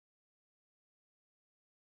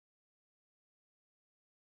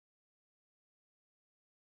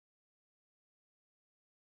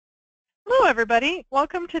Hello, everybody.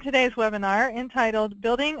 Welcome to today's webinar entitled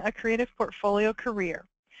Building a Creative Portfolio Career.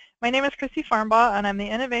 My name is Christy Farnbaugh, and I'm the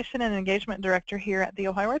Innovation and Engagement Director here at the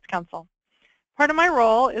Ohio Arts Council. Part of my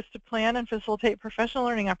role is to plan and facilitate professional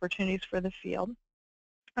learning opportunities for the field.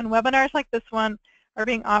 And webinars like this one are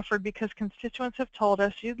being offered because constituents have told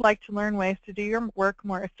us you'd like to learn ways to do your work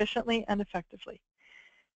more efficiently and effectively.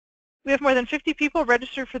 We have more than 50 people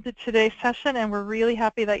registered for today's session, and we're really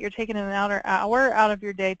happy that you're taking an hour out of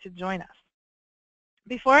your day to join us.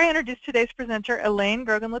 Before I introduce today's presenter, Elaine,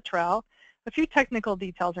 Grogan, Luttrull, a few technical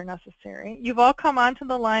details are necessary. You've all come onto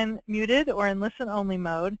the line muted or in listen-only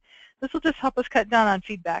mode. This will just help us cut down on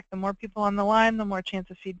feedback. The more people on the line, the more chance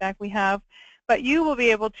of feedback we have. But you will be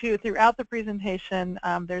able to, throughout the presentation,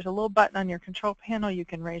 there's a little button on your control panel. You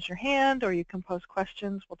can raise your hand or you can post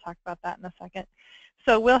questions. We'll talk about that in a second.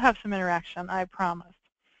 So we'll have some interaction, I promise.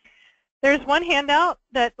 There's one handout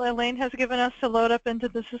that Elaine has given us to load up into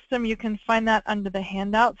the system. You can find that under the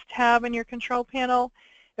Handouts tab in your control panel.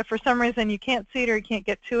 If for some reason you can't see it or you can't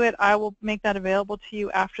get to it, I will make that available to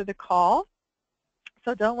you after the call.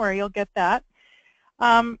 So don't worry, you'll get that.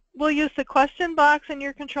 We'll use the question box in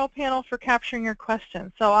your control panel for capturing your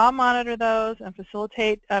questions. So I'll monitor those and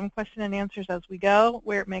facilitate question and answers as we go,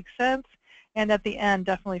 where it makes sense, and at the end,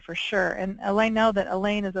 definitely for sure. And Elaine, know that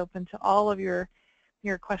Elaine is open to all of your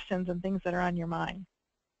questions and things that are on your mind.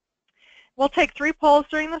 We'll take 3 polls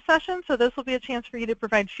during the session, so this will be a chance for you to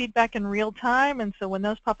provide feedback in real time. And so when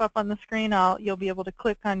those pop up on the screen, you'll be able to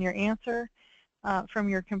click on your answer from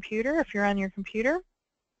your computer if you're on your computer.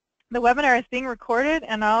 The webinar is being recorded,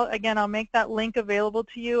 and I'll make that link available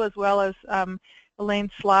to you, as well as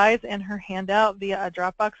Elaine's slides and her handout via a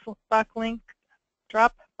Dropbox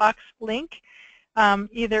link,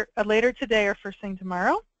 either later today or first thing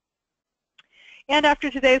tomorrow. And after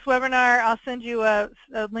today's webinar, I'll send you a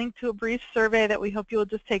link to a brief survey that we hope you will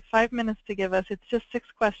just take 5 minutes to give us. It's just 6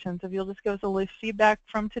 questions. If you'll just give us a little feedback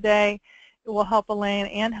from today, it will help Elaine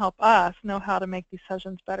and help us know how to make these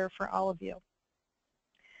sessions better for all of you.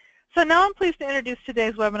 So now I'm pleased to introduce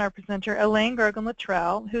today's webinar presenter, Elaine Grogan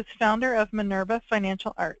Luttrull, who's founder of Minerva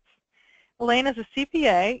Financial Arts. Elaine is a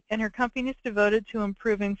CPA, and her company is devoted to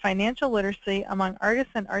improving financial literacy among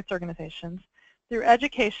artists and arts organizations through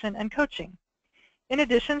education and coaching. In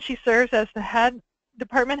addition, she serves as the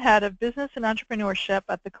department head of business and entrepreneurship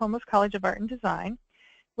at the Columbus College of Art and Design,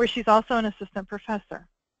 where she's also an assistant professor.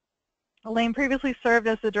 Elaine previously served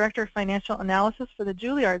as the director of financial analysis for the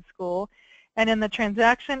Juilliard School and in the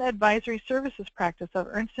transaction advisory services practice of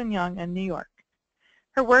Ernst & Young in New York.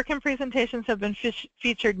 Her work and presentations have been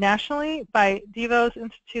featured nationally by DeVos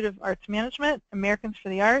Institute of Arts Management, Americans for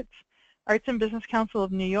the Arts, Arts and Business Council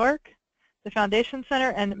of New York, the Foundation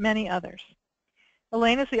Center, and many others.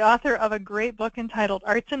 Elaine is the author of a great book entitled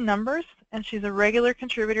Arts and Numbers, and she's a regular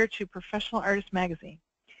contributor to Professional Artist magazine.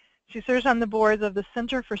 She serves on the boards of the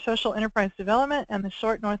Center for Social Enterprise Development and the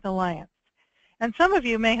Short North Alliance. And some of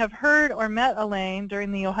you may have heard or met Elaine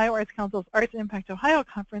during the Ohio Arts Council's Arts Impact Ohio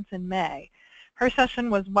conference in May. Her session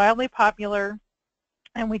was wildly popular,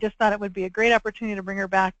 and we just thought it would be a great opportunity to bring her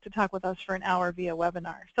back to talk with us for an hour via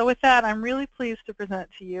webinar. So with that, I'm really pleased to present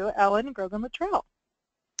to you Elaine Grogan Luttrull.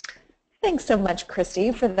 Thanks so much,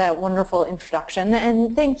 Christy, for that wonderful introduction,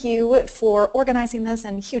 and thank you for organizing this,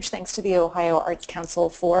 and huge thanks to the Ohio Arts Council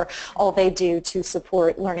for all they do to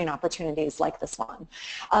support learning opportunities like this one.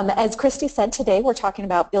 As Christy said, today we're talking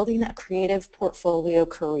about building a creative portfolio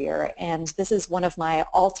career, and this is one of my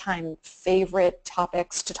all-time favorite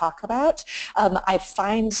topics to talk about. I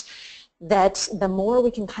find that the more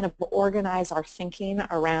we can kind of organize our thinking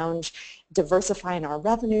around diversifying our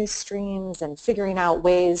revenue streams and figuring out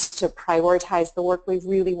ways to prioritize the work we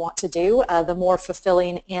really want to do, the more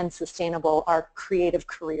fulfilling and sustainable our creative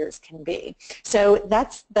careers can be. So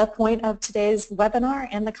that's the point of today's webinar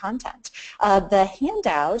and the content. The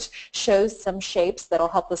handout shows some shapes that will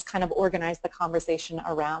help us kind of organize the conversation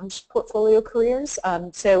around portfolio careers.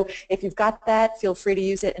 So if you've got that, feel free to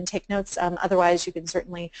use it and take notes. Otherwise, you can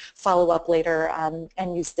certainly follow up later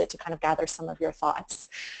and use it to kind of gather some of your thoughts.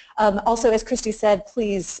 Also, as Christy said,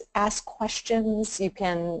 please ask questions. You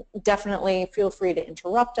can definitely feel free to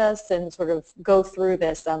interrupt us and sort of go through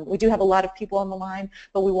this. We do have a lot of people on the line,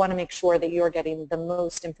 but we want to make sure that you're getting the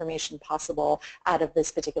most information possible out of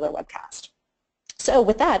this particular webcast. So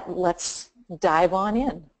with that, let's dive on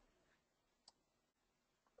in.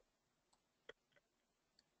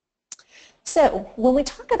 So when we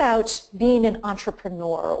talk about being an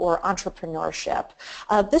entrepreneur or entrepreneurship,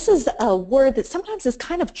 this is a word that sometimes is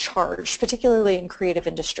kind of charged, particularly in creative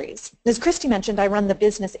industries. As Christy mentioned, I run the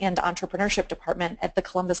business and entrepreneurship department at the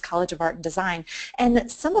Columbus College of Art and Design,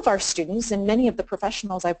 and some of our students and many of the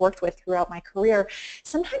professionals I've worked with throughout my career,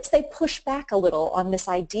 sometimes they push back a little on this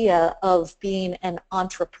idea of being an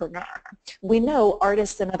entrepreneur. We know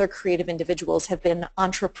artists and other creative individuals have been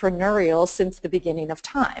entrepreneurial since the beginning of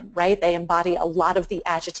time, right? They embody a lot of the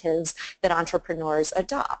adjectives that entrepreneurs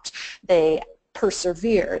adopt. They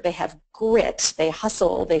persevere, they have grit, they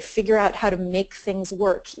hustle, they figure out how to make things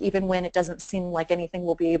work even when it doesn't seem like anything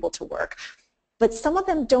will be able to work. But some of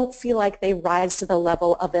them don't feel like they rise to the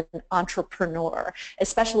level of an entrepreneur,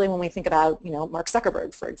 especially when we think about, Mark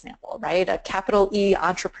Zuckerberg, for example, right? A capital E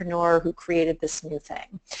entrepreneur who created this new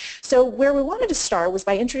thing. So where we wanted to start was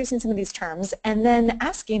by introducing some of these terms and then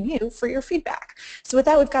asking you for your feedback. So with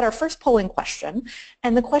that, we've got our first polling question,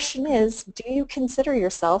 and the question is, do you consider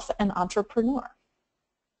yourself an entrepreneur?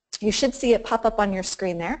 You should see it pop up on your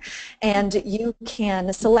screen there, and you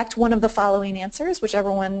can select one of the following answers,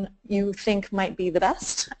 whichever one you think might be the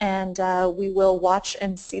best, and we will watch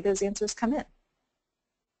and see those answers come in.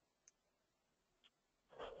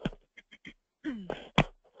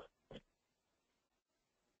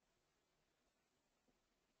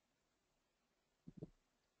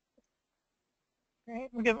 Great.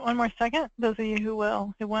 We'll give it one more second. Those of you who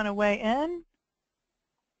want to weigh in.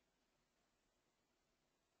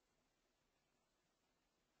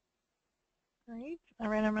 Great. All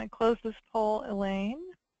right, I'm going to close this poll, Elaine.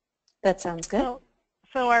 That sounds good.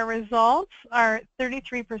 So our results are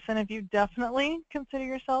 33% of you definitely consider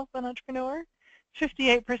yourself an entrepreneur,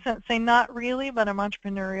 58% say not really, but I'm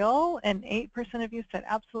entrepreneurial, and 8% of you said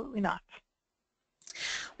absolutely not.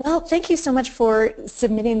 Well, thank you so much for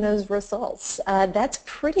submitting those results. That's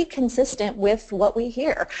pretty consistent with what we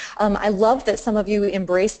hear. I love that some of you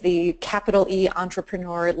embrace the capital E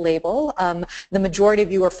entrepreneur label. The majority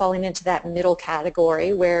of you are falling into that middle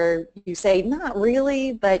category where you say not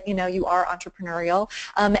really, but you are entrepreneurial.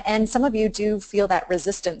 And some of you do feel that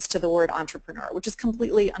resistance to the word entrepreneur, which is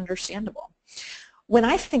completely understandable. When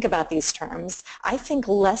I think about these terms, I think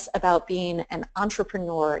less about being an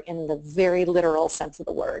entrepreneur in the very literal sense of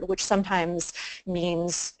the word, which sometimes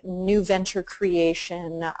means new venture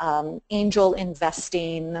creation, angel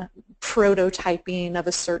investing, prototyping of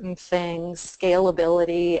a certain thing,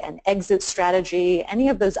 scalability, and exit strategy, any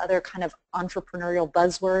of those other kind of entrepreneurial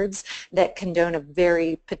buzzwords that condone a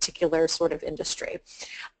very particular sort of industry.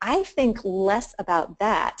 I think less about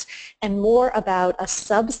that and more about a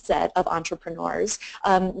subset of entrepreneurs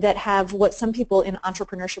that have what some people in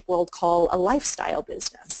entrepreneurship world call a lifestyle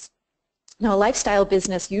business. Now, a lifestyle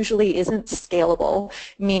business usually isn't scalable,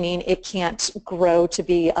 meaning it can't grow to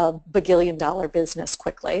be a bagillion-dollar business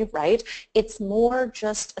quickly, right? It's more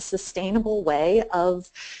just a sustainable way of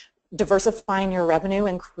diversifying your revenue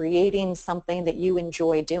and creating something that you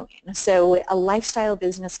enjoy doing. So a lifestyle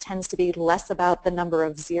business tends to be less about the number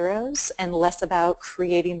of zeros and less about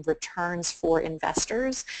creating returns for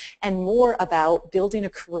investors and more about building a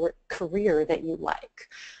career that you like.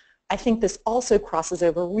 I think this also crosses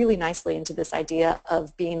over really nicely into this idea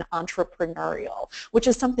of being entrepreneurial, which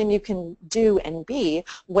is something you can do and be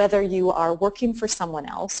whether you are working for someone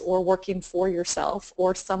else or working for yourself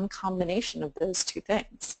or some combination of those two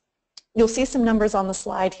things. You'll see some numbers on the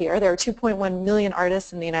slide here. There are 2.1 million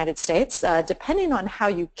artists in the United States. Depending on how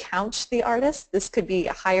you count the artists, this could be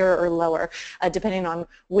higher or lower, depending on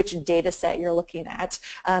which data set you're looking at.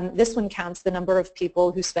 This one counts the number of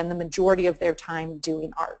people who spend the majority of their time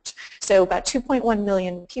doing art. So about 2.1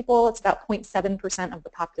 million people, it's about 0.7% of the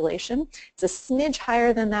population. It's a smidge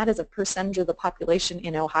higher than that as a percentage of the population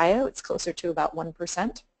in Ohio. It's closer to about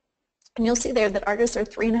 1%. And you'll see there that artists are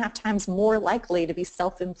 3.5 times more likely to be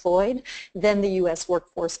self-employed than the U.S.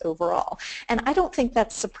 workforce overall. And I don't think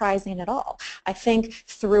that's surprising at all. I think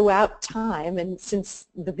throughout time and since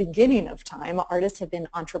the beginning of time, artists have been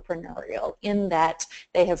entrepreneurial in that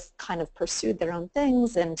they have kind of pursued their own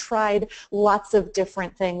things and tried lots of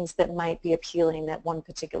different things that might be appealing at one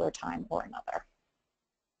particular time or another.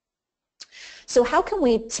 So how can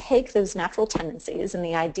we take those natural tendencies and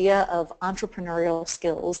the idea of entrepreneurial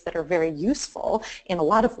skills that are very useful in a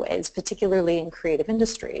lot of ways, particularly in creative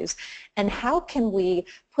industries, and how can we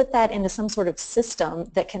put that into some sort of system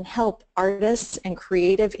that can help artists and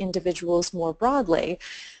creative individuals more broadly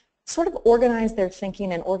sort of organize their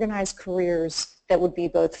thinking and organize careers that would be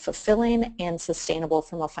both fulfilling and sustainable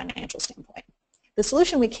from a financial standpoint? The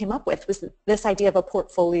solution we came up with was this idea of a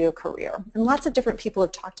portfolio career. And lots of different people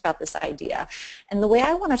have talked about this idea. And the way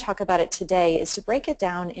I want to talk about it today is to break it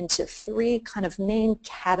down into three kind of main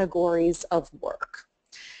categories of work.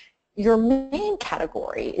 Your main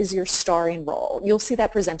category is your starring role. You'll see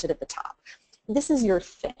that presented at the top. This is your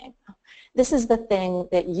thing. This is the thing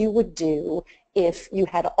that you would do if you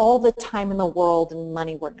had all the time in the world and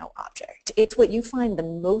money were no object. It's what you find the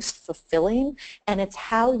most fulfilling, and it's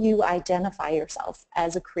how you identify yourself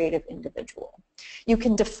as a creative individual. You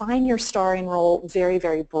can define your starring role very,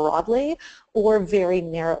 very broadly or very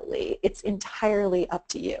narrowly. It's entirely up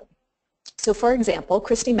to you. So for example,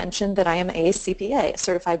 Christy mentioned that I am a CPA, a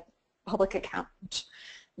certified public accountant.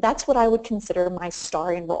 That's what I would consider my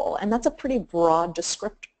starring role, and that's a pretty broad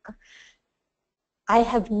descriptor. I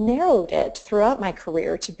have narrowed it throughout my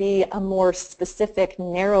career to be a more specific,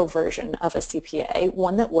 narrow version of a CPA,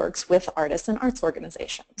 one that works with artists and arts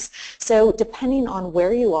organizations. So depending on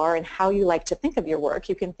where you are and how you like to think of your work,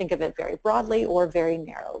 you can think of it very broadly or very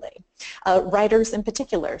narrowly. Writers in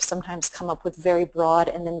particular sometimes come up with very broad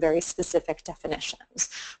and then very specific definitions,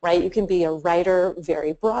 right? You can be a writer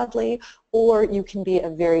very broadly, or you can be a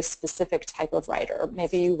very specific type of writer.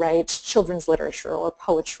 Maybe you write children's literature or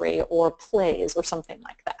poetry or plays or something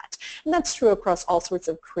like that. And that's true across all sorts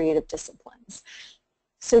of creative disciplines.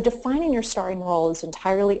 So defining your starring role is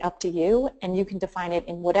entirely up to you, and you can define it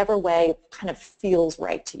in whatever way kind of feels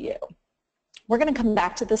right to you. We're going to come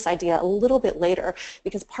back to this idea a little bit later,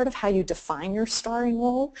 because part of how you define your starring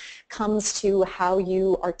role comes to how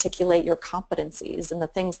you articulate your competencies and the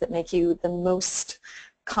things that make you the most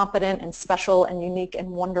competent and special and unique and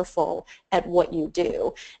wonderful at what you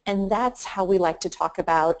do. And that's how we like to talk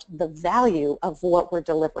about the value of what we're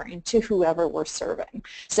delivering to whoever we're serving.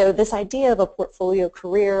 So this idea of a portfolio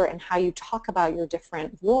career and how you talk about your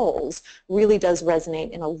different roles really does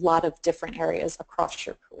resonate in a lot of different areas across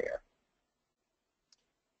your career.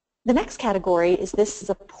 The next category is this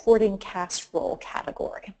supporting cast role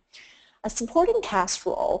category. A supporting cast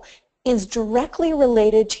role is directly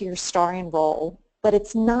related to your starring role, but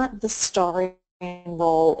it's not the starring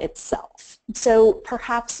role itself. So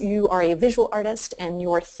perhaps you are a visual artist and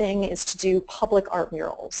your thing is to do public art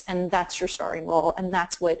murals, and that's your starring role, and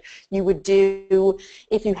that's what you would do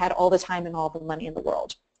if you had all the time and all the money in the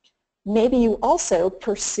world. Maybe you also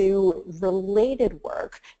pursue related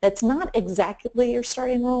work that's not exactly your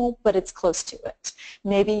starting role, but it's close to it.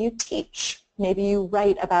 Maybe you teach. Maybe you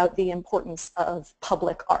write about the importance of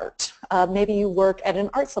public art. Maybe you work at an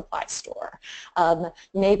art supply store.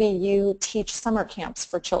 Maybe you teach summer camps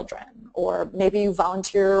for children, or maybe you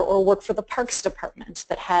volunteer or work for the Parks Department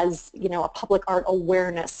that has, you know, a public art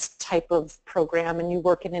awareness type of program, and you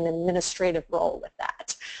work in an administrative role with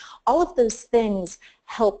that. All of those things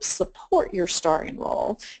help support your starring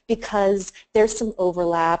role because there's some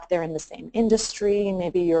overlap. They're in the same industry.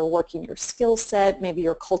 Maybe you're working your skill set. Maybe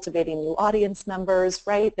you're cultivating new audience members,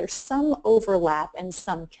 right? There's some overlap and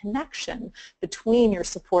some connection between your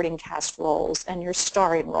supporting cast roles and your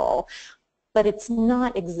starring role, but it's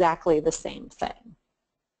not exactly the same thing.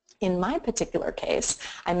 In my particular case,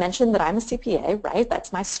 I mentioned that I'm a CPA, right?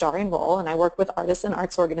 That's my starring role, and I work with artists and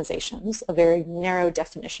arts organizations, a very narrow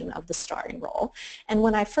definition of the starring role. And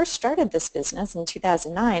when I first started this business in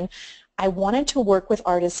 2009, I wanted to work with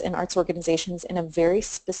artists and arts organizations in a very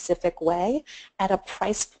specific way at a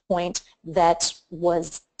price point that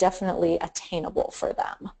was definitely attainable for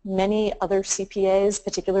them. Many other CPAs,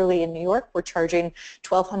 particularly in New York, were charging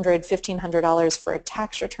 $1,200, $1,500 for a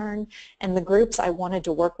tax return, and the groups I wanted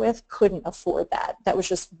to work with couldn't afford that. That was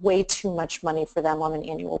just way too much money for them on an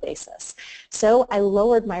annual basis. So I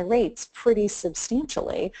lowered my rates pretty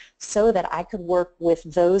substantially so that I could work with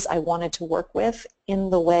those I wanted to work with in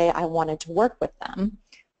the way I wanted to work with them.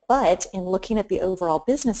 But in looking at the overall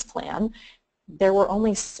business plan, there were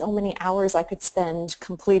only so many hours I could spend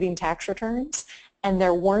completing tax returns, and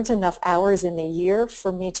there weren't enough hours in the year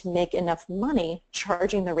for me to make enough money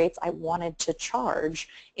charging the rates I wanted to charge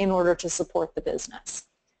in order to support the business.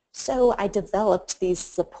 So I developed these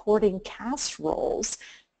supporting cast roles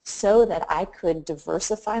so that I could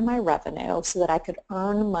diversify my revenue, so that I could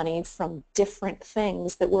earn money from different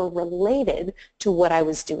things that were related to what I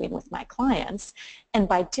was doing with my clients. And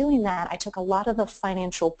by doing that, I took a lot of the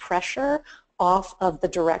financial pressure off of the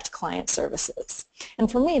direct client services.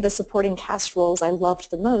 And for me, the supporting cast roles I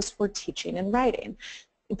loved the most were teaching and writing.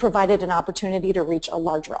 It provided an opportunity to reach a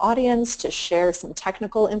larger audience, to share some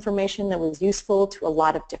technical information that was useful to a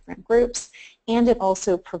lot of different groups, and it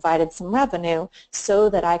also provided some revenue so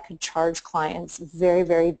that I could charge clients very,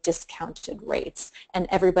 very discounted rates, and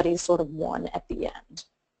everybody sort of won at the end.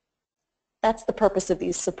 That's the purpose of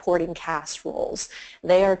these supporting cast roles.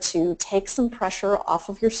 They are to take some pressure off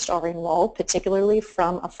of your starring role, particularly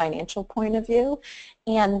from a financial point of view,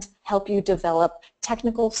 and help you develop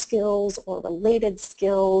technical skills or related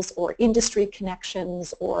skills or industry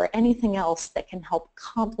connections or anything else that can help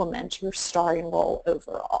complement your starring role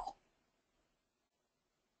overall.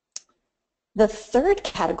 The third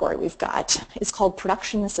category we've got is called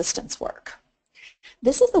production assistance work.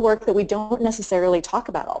 This is the work that we don't necessarily talk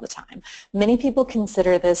about all the time. Many people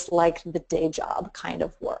consider this like the day job kind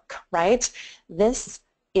of work, right? This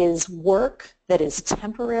is work that is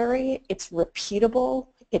temporary, it's repeatable,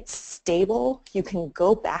 it's stable. You can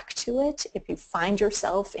go back to it if you find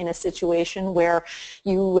yourself in a situation where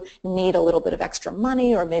you need a little bit of extra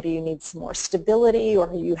money, or maybe you need some more stability, or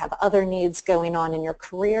you have other needs going on in your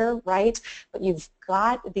career, right? But you've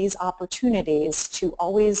got these opportunities to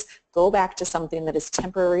always go back to something that is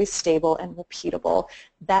temporary, stable, and repeatable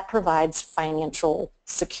that provides financial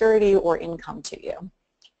security or income to you.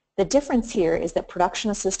 The difference here is that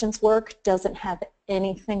production assistance work doesn't have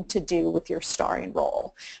anything to do with your starring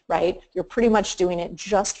role, right? You're pretty much doing it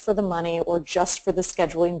just for the money, or just for the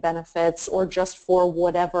scheduling benefits, or just for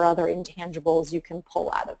whatever other intangibles you can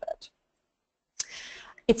pull out of it.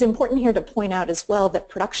 It's important here to point out as well that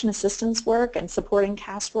production assistance work and supporting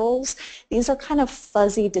cast roles, these are kind of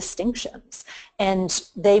fuzzy distinctions, and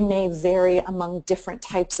they may vary among different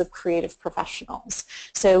types of creative professionals.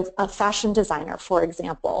 So a fashion designer, for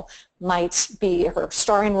example, might be, her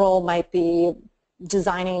starring role might be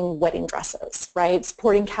designing wedding dresses, right?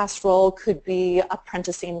 Supporting cast role could be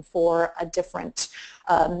apprenticing for a different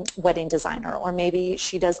wedding designer, or maybe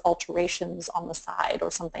she does alterations on the side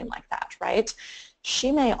or something like that, right?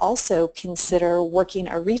 She may also consider working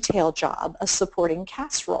a retail job, a supporting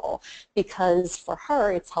cast role, because for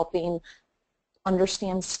her it's helping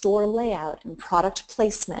understand store layout and product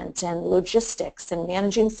placement and logistics and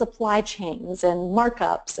managing supply chains and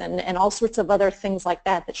markups and all sorts of other things like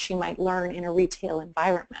that that she might learn in a retail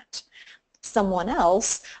environment. Someone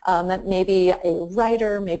else, maybe a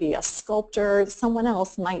writer, maybe a sculptor, someone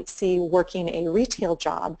else might see working a retail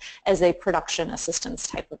job as a production assistance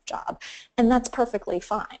type of job. And that's perfectly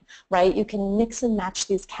fine, right? You can mix and match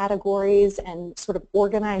these categories and sort of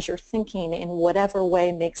organize your thinking in whatever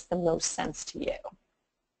way makes the most sense to you.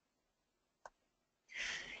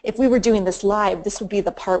 If we were doing this live, this would be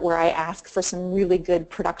the part where I ask for some really good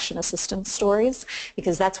production assistance stories,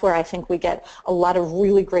 because that's where I think we get a lot of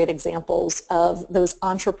really great examples of those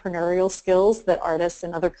entrepreneurial skills that artists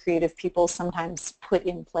and other creative people sometimes put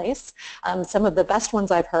in place. Some of the best ones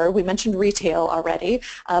I've heard, we mentioned retail already.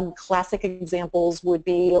 Classic examples would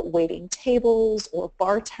be waiting tables or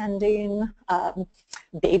bartending.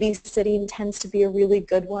 Babysitting tends to be a really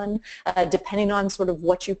good one, depending on sort of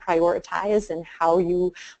what you prioritize and how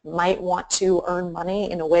you might want to earn money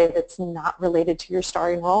in a way that's not related to your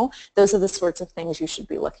starring role. Those are the sorts of things you should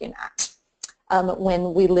be looking at.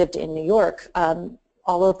 When we lived in New York,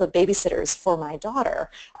 all of the babysitters for my daughter,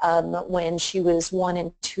 when she was 1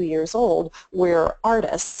 and 2 years old, were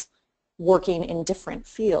artists working in different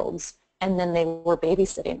fields, and then they were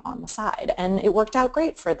babysitting on the side. And it worked out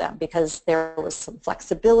great for them because there was some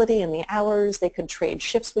flexibility in the hours. They could trade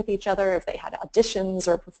shifts with each other if they had auditions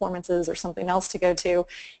or performances or something else to go to.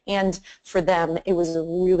 And for them, it was a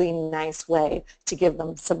really nice way to give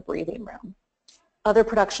them some breathing room. Other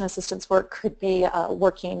production assistance work could be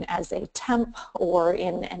working as a temp or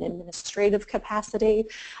in an administrative capacity.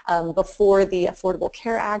 Before the Affordable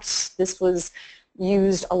Care Act, this was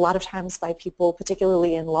used a lot of times by people,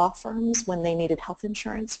 particularly in law firms, when they needed health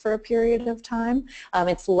insurance for a period of time.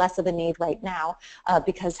 It's less of a need right now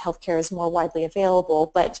because healthcare is more widely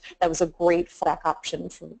available, but that was a great fallback option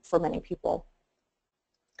for many people.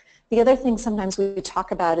 The other thing sometimes we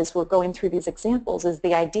talk about as we're going through these examples is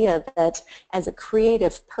the idea that as a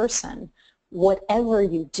creative person, whatever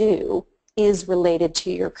you do is related to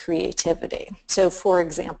your creativity. So for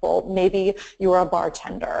example, maybe you're a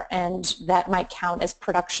bartender and that might count as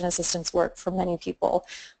production assistance work for many people,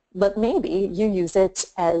 but maybe you use it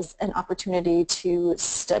as an opportunity to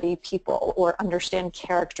study people or understand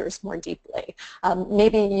characters more deeply.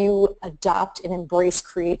 Maybe you adopt and embrace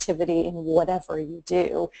creativity in whatever you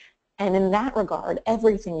do. And in that regard,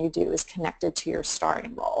 everything you do is connected to your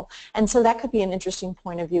starring role. And so that could be an interesting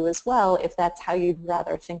point of view as well if that's how you'd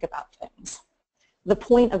rather think about things. The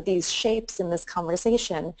point of these shapes in this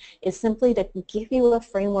conversation is simply to give you a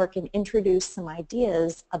framework and introduce some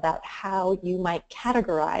ideas about how you might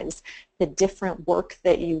categorize the different work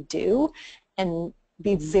that you do and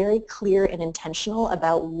be very clear and intentional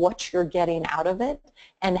about what you're getting out of it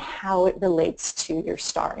and how it relates to your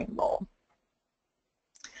starring role.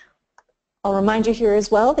 I'll remind you here as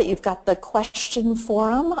well that you've got the question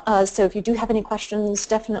forum, so if you do have any questions,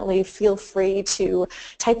 definitely feel free to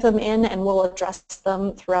type them in and we'll address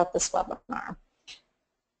them throughout this webinar.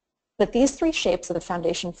 But these three shapes are the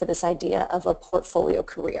foundation for this idea of a portfolio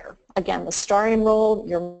career. Again, the starring role,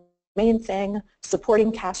 your main thing,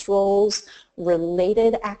 supporting cast roles,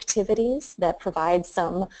 related activities that provide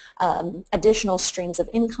some additional streams of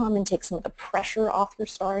income and take some of the pressure off your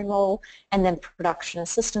starring role, and then production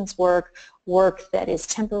assistance work, work that is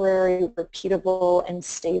temporary, repeatable, and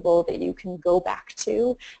stable that you can go back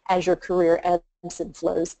to as your career ebbs and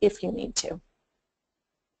flows if you need to.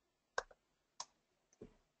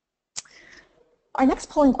 Our next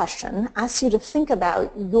polling question asks you to think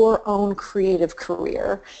about your own creative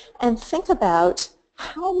career and think about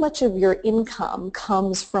how much of your income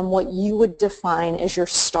comes from what you would define as your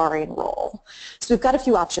starring role. So we've got a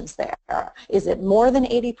few options there. Is it more than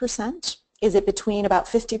 80%? Is it between about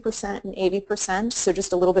 50% and 80%, so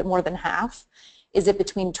just a little bit more than half? Is it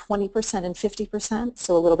between 20% and 50%,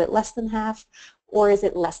 so a little bit less than half? Or is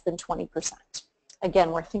it less than 20%?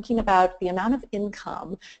 Again, we're thinking about the amount of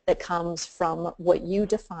income that comes from what you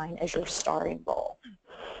define as your starring role.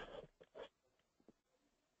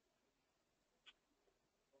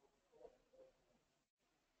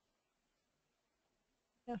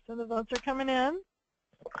 Yeah, so the votes are coming in.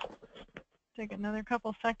 Take another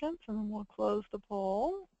couple seconds and then we'll close the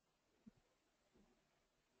poll.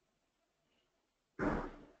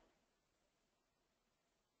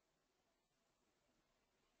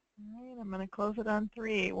 All right, I'm going to close it on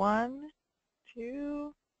 3. 1,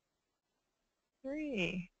 2,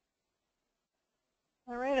 3.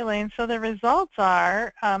 All right, Elaine, so the results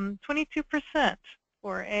are 22%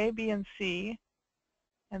 for A, B, and C,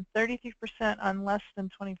 and 33% on less than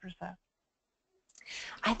 20%.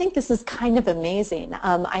 I think this is kind of amazing.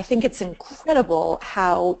 I think it's incredible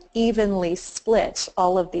how evenly split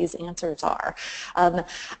all of these answers are.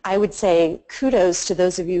 I would say kudos to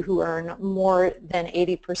those of you who earn more than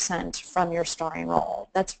 80% from your starring role.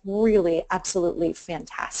 That's really absolutely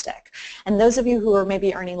fantastic. And those of you who are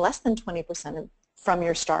maybe earning less than 20% from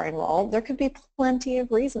your starring role, there could be plenty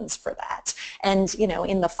of reasons for that. And you know,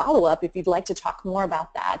 in the follow-up, if you'd like to talk more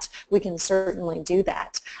about that, we can certainly do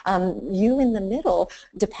that. You in the middle,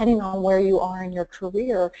 depending on where you are in your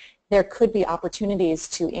career, there could be opportunities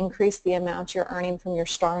to increase the amount you're earning from your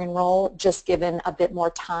starring role, just given a bit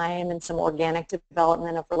more time and some organic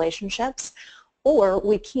development of relationships. Or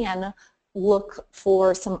we can look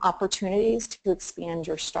for some opportunities to expand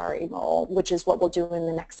your starring role, which is what we'll do in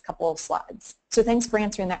the next couple of slides. So thanks for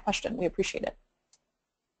answering that question. We appreciate it.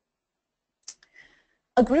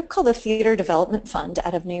 A group called the Theater Development Fund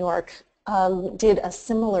out of New York did a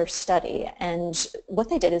similar study, and what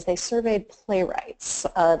they did is they surveyed playwrights.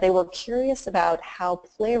 They were curious about how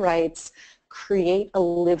playwrights create a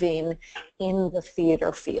living in the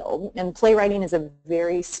theater field. And playwriting is a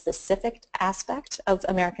very specific aspect of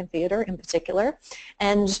American theater in particular.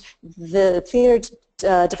 And the Theater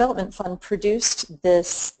Development Fund produced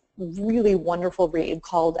this really wonderful read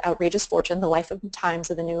called Outrageous Fortune, The Life and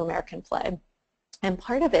Times of the New American Play. And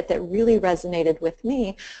part of it that really resonated with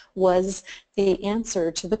me was the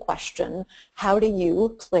answer to the question, how do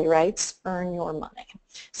you, playwrights, earn your money?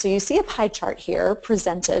 So you see a pie chart here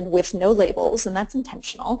presented with no labels, and that's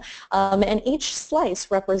intentional, and each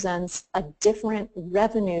slice represents a different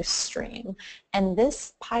revenue stream. And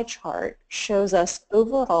this pie chart shows us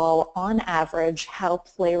overall, on average, how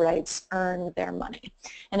playwrights earn their money.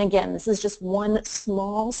 And again, this is just one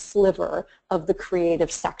small sliver of the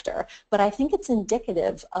creative sector, but I think it's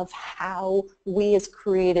indicative of how we as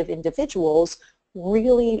creative individuals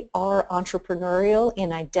really are entrepreneurial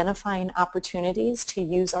in identifying opportunities to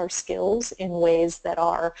use our skills in ways that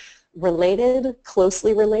are related,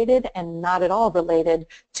 closely related, and not at all related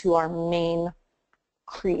to our main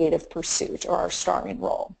creative pursuit or our starring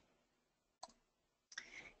role.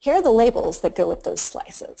 Here are the labels that go with those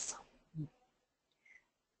slices.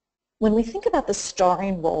 When we think about the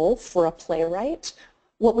starring role for a playwright,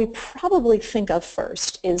 what we probably think of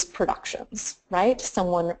first is productions, right?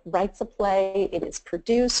 Someone writes a play, it is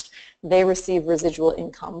produced, they receive residual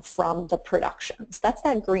income from the productions. That's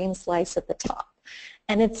that green slice at the top.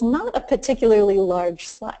 And it's not a particularly large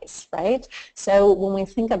slice, right? So when we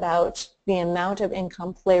think about the amount of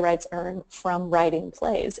income playwrights earn from writing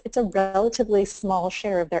plays, it's a relatively small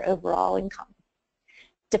share of their overall income.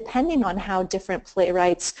 Depending on how different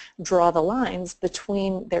playwrights draw the lines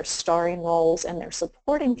between their starring roles and their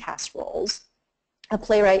supporting cast roles, a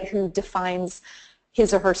playwright who defines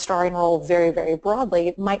his or her starring role very, very broadly.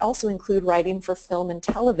 It might also include writing for film and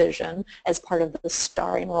television as part of the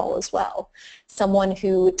starring role as well. Someone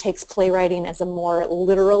who takes playwriting as a more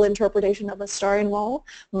literal interpretation of a starring role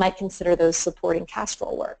might consider those supporting cast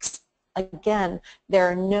role works. Again, there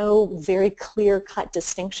are no very clear-cut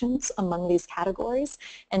distinctions among these categories,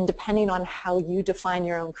 and depending on how you define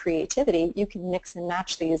your own creativity, you can mix and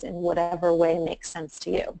match these in whatever way makes sense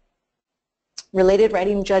to you. Related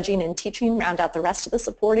writing, judging, and teaching round out the rest of the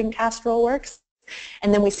supporting cast role works.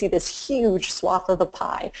 And then we see this huge swath of the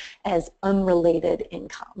pie as unrelated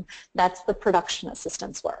income. That's the production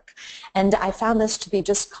assistance work. And I found this to be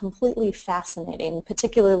just completely fascinating,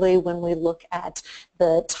 particularly when we look at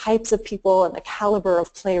the types of people and the caliber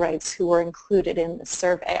of playwrights who were included in the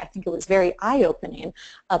survey. I think it was very eye-opening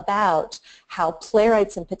about how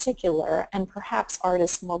playwrights in particular, and perhaps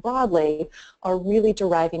artists more broadly, are really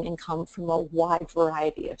deriving income from a wide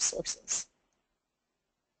variety of sources.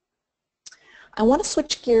 I want to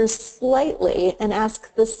switch gears slightly and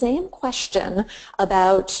ask the same question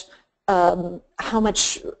about how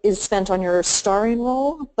much is spent on your starring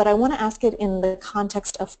role, but I want to ask it in the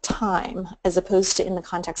context of time as opposed to in the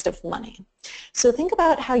context of money. So think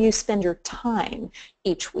about how you spend your time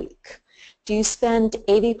each week. Do you spend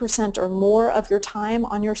 80% or more of your time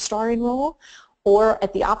on your starring role? Or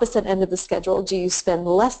at the opposite end of the schedule, do you spend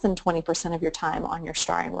less than 20% of your time on your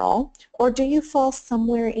starring role? Or do you fall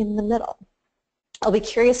somewhere in the middle? I'll be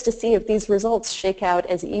curious to see if these results shake out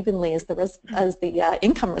as evenly as the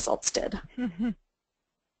income results did.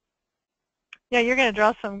 Yeah, you're going to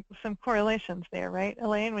draw some correlations there, right,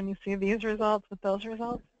 Elaine, when you see these results with those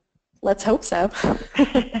results? Let's hope so.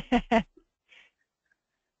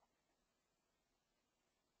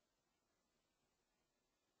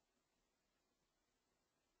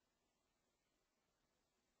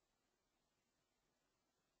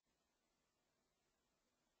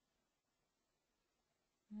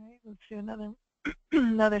 All right, let's do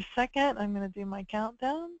another second. I'm going to do my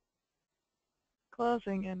countdown.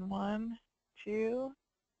 Closing in 1, 2,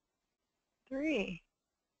 3.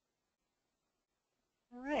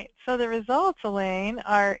 All right, so the results, Elaine,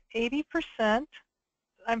 are 8%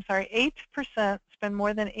 spend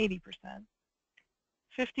more than 80%.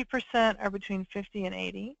 50% are between 50 and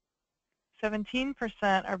 80. 17%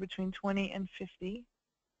 are between 20 and 50.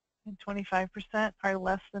 And 25% are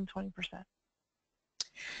less than 20%.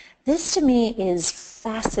 This to me is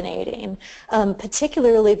fascinating,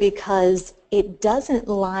 particularly because it doesn't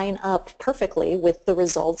line up perfectly with the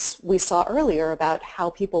results we saw earlier about how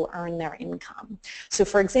people earn their income. So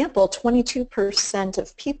for example, 22%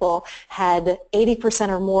 of people had 80%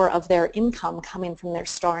 or more of their income coming from their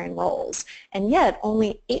starring roles, and yet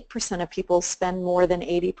only 8% of people spend more than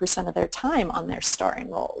 80% of their time on their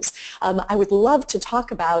starring roles. I would love to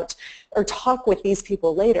talk with these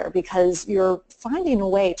people later, because you're finding a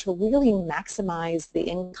way to really maximize the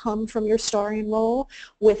income from your starring role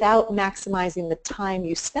without maximizing the time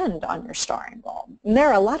you spend on your starring role. And there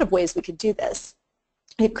are a lot of ways we could do this.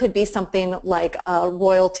 It could be something like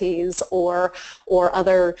royalties or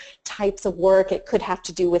other types of work. It could have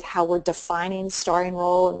to do with how we're defining starring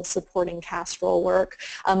role and supporting cast role work.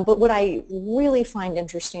 But what I really find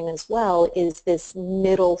interesting as well is this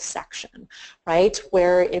middle section, right?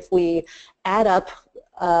 Where if we add up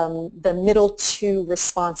the middle two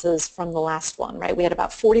responses from the last one, right? We had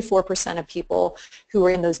about 44% of people who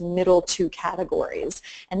were in those middle two categories.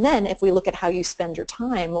 And then if we look at how you spend your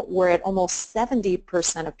time, we're at almost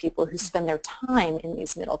 70% of people who spend their time in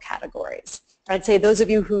these middle categories. I'd say those of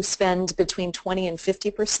you who spend between 20 and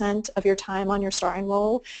 50% of your time on your starring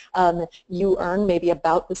role, you earn maybe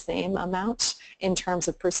about the same amount in terms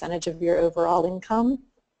of percentage of your overall income.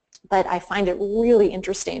 But I find it really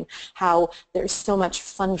interesting how there's so much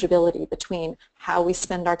fungibility between how we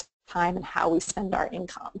spend our time and how we spend our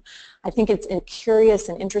income. I think it's a curious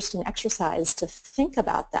and interesting exercise to think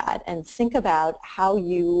about that and think about how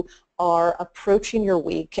you are approaching your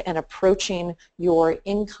week and approaching your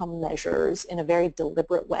income measures in a very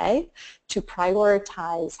deliberate way to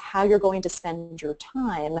prioritize how you're going to spend your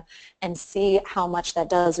time and see how much that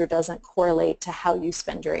does or doesn't correlate to how you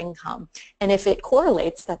spend your income. And if it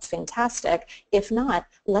correlates, that's fantastic. If not,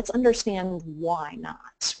 let's understand why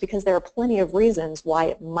not, because there are plenty of reasons why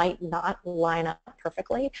it might not line up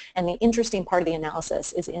perfectly, and the interesting part of the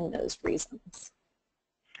analysis is in those reasons.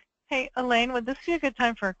 Hey, Elaine, would this be a good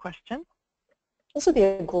time for a question? This would be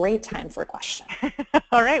a great time for a question.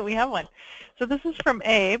 All right, we have one. So this is from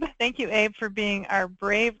Abe. Thank you, Abe, for being our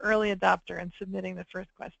brave early adopter and submitting the first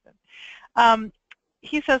question.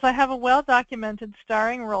 He says, I have a well-documented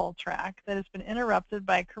starring role track that has been interrupted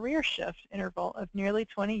by a career shift interval of nearly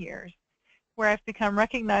 20 years, where I've become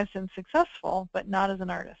recognized and successful, but not as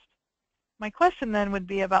an artist. My question then would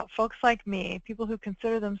be about folks like me, people who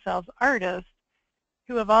consider themselves artists,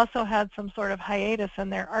 who have also had some sort of hiatus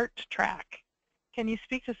in their art track. Can you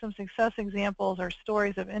speak to some success examples or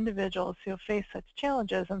stories of individuals who have faced such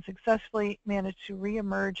challenges and successfully managed to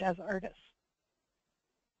reemerge as artists?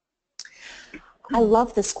 I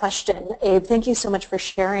love this question, Abe. Thank you so much for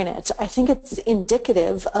sharing it. I think it's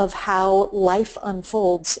indicative of how life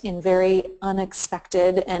unfolds in very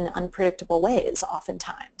unexpected and unpredictable ways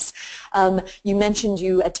oftentimes. You mentioned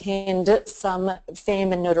you attained some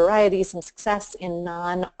fame and notoriety, some success in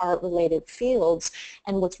non-art related fields,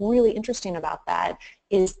 and what's really interesting about that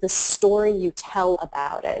is the story you tell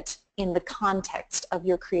about it in the context of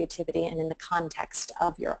your creativity and in the context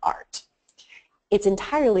of your art. It's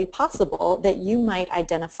entirely possible that you might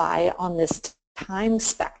identify on this time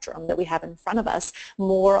spectrum that we have in front of us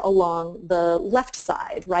more along the left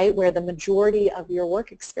side, right, where the majority of your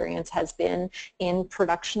work experience has been in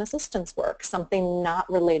production assistance work, something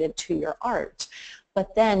not related to your art.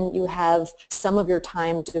 But then you have some of your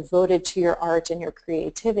time devoted to your art and your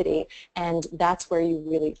creativity, and that's where you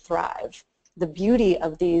really thrive. The beauty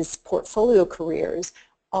of these portfolio careers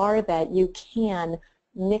are that you can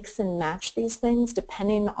mix and match these things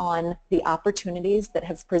depending on the opportunities that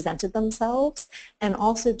have presented themselves and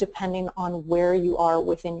also depending on where you are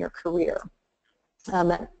within your career.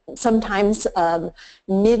 Sometimes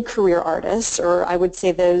mid-career artists, or I would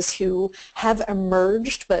say those who have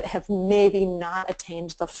emerged but have maybe not attained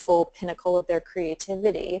the full pinnacle of their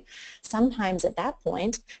creativity, sometimes at that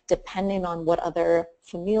point, depending on what other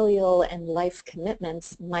familial and life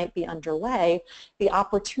commitments might be underway, the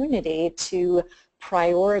opportunity to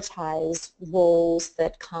prioritize roles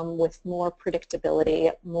that come with more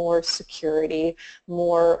predictability, more security,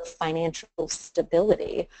 more financial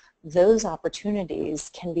stability, those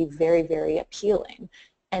opportunities can be very, very appealing.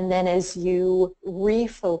 And then as you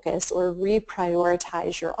refocus or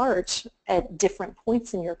reprioritize your art at different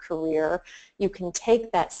points in your career, you can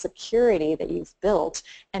take that security that you've built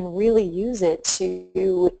and really use it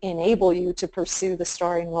to enable you to pursue the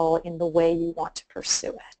starring role in the way you want to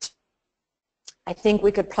pursue it. I think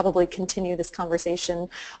we could probably continue this conversation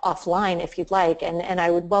offline if you'd like, and I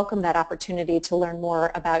would welcome that opportunity to learn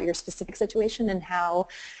more about your specific situation and how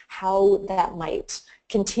that might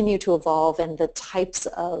continue to evolve and the types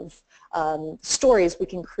of stories we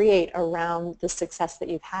can create around the success that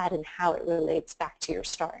you've had and how it relates back to your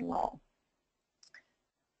starring role.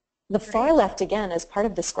 The far left, again, as part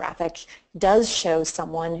of this graphic, does show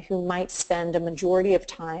someone who might spend a majority of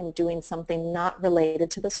time doing something not related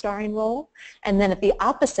to the starring role. And then at the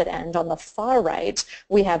opposite end, on the far right,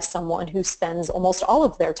 we have someone who spends almost all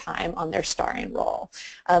of their time on their starring role.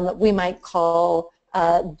 We might call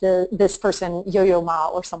this person Yo-Yo Ma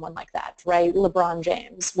or someone like that, right? LeBron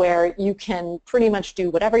James, where you can pretty much do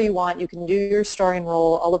whatever you want. You can do your starring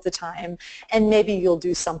role all of the time, and maybe you'll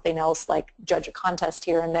do something else like judge a contest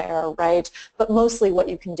here and there, right? But mostly what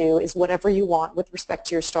you can do is whatever you want with respect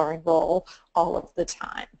to your starring role all of the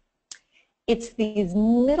time. It's these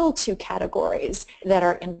middle two categories that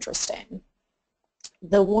are interesting.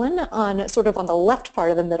 The one on sort of on the left part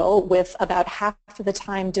of the middle with about half of the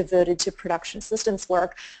time devoted to production assistance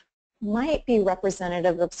work might be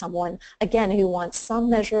representative of someone, again, who wants some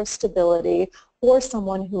measure of stability or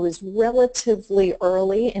someone who is relatively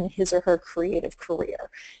early in his or her creative career.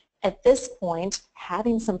 At this point,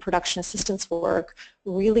 having some production assistance work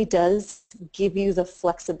really does give you the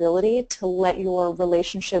flexibility to let your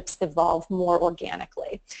relationships evolve more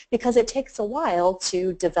organically, because it takes a while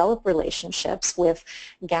to develop relationships with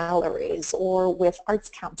galleries or with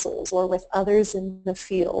arts councils or with others in the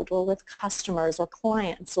field or with customers or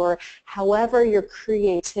clients, or however your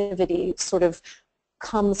creativity sort of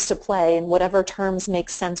comes to play in whatever terms make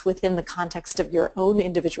sense within the context of your own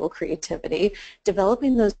individual creativity.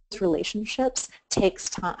 Developing those relationships takes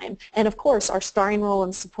time. And of course, our starring role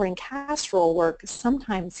and supporting cast role work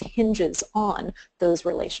sometimes hinges on those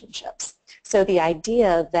relationships. So the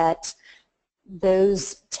idea that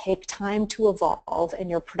those take time to evolve and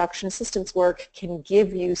your production assistance work can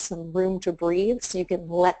give you some room to breathe so you can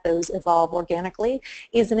let those evolve organically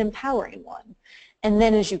is an empowering one. And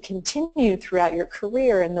then as you continue throughout your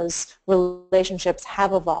career and those relationships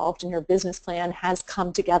have evolved and your business plan has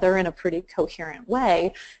come together in a pretty coherent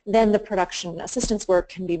way, then the production assistance work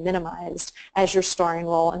can be minimized as your starring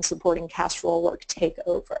role and supporting cast role work take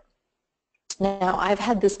over. Now, I've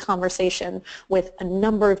had this conversation with a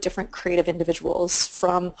number of different creative individuals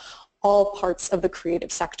from all parts of the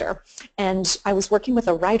creative sector. And I was working with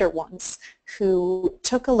a writer once who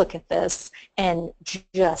took a look at this and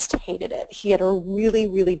just hated it. He had a really,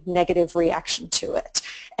 really negative reaction to it.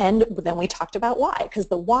 And then we talked about why, because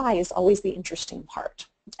the why is always the interesting part.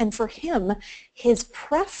 And for him, his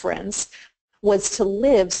preference was to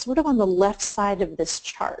live sort of on the left side of this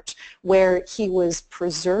chart, where he was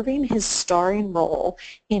preserving his starring role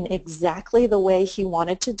in exactly the way he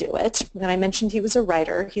wanted to do it. And I mentioned he was a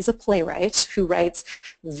writer. He's a playwright who writes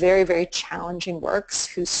very, very challenging works,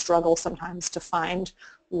 who struggle sometimes to find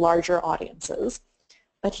larger audiences.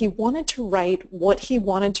 But he wanted to write what he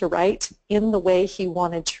wanted to write in the way he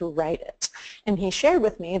wanted to write it. And he shared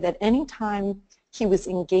with me that anytime he was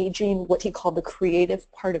engaging what he called the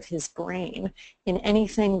creative part of his brain in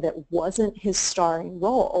anything that wasn't his starring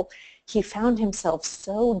role, he found himself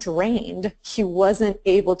so drained he wasn't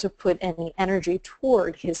able to put any energy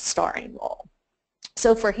toward his starring role.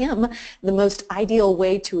 So for him, the most ideal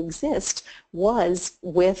way to exist was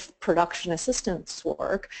with production assistance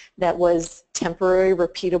work that was temporary,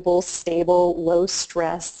 repeatable, stable, low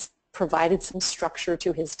stress, provided some structure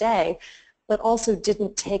to his day, but also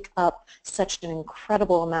didn't take up such an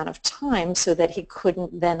incredible amount of time so that he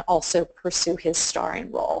couldn't then also pursue his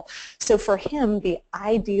starring role. So for him, the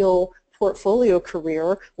ideal portfolio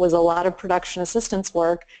career was a lot of production assistance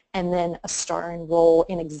work and then a starring role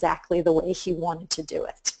in exactly the way he wanted to do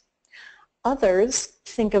it. Others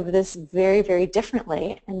think of this very, very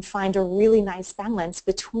differently and find a really nice balance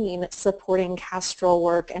between supporting cast role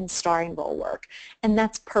work and starring role work, and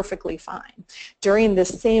that's perfectly fine. During this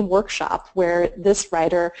same workshop where this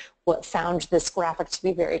writer found this graphic to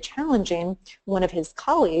be very challenging, one of his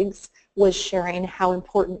colleagues was sharing how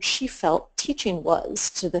important she felt teaching was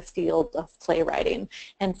to the field of playwriting.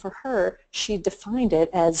 And for her, she defined it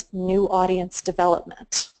as new audience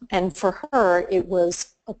development. And for her, it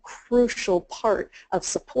was a crucial part of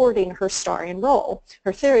supporting her starring role.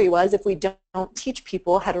 Her theory was if we don't teach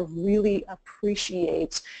people how to really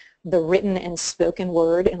appreciate the written and spoken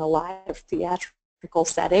word in a live theatrical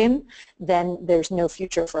setting, then there's no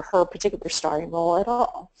future for her particular starring role at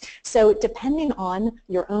all. So depending on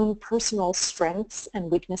your own personal strengths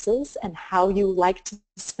and weaknesses and how you like to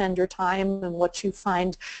spend your time and what you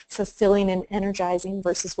find fulfilling and energizing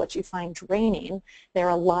versus what you find draining, there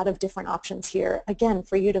are a lot of different options here, again,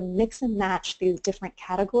 for you to mix and match these different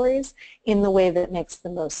categories in the way that makes the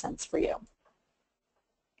most sense for you.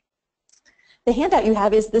 The handout you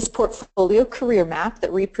have is this portfolio career map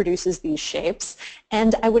that reproduces these shapes,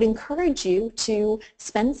 and I would encourage you to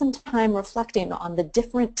spend some time reflecting on the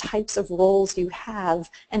different types of roles you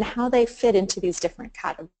have and how they fit into these different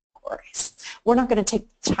categories. We're not going to take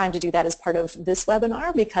time to do that as part of this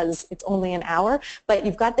webinar because it's only an hour, but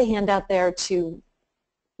you've got the handout there to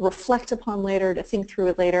reflect upon later, to think through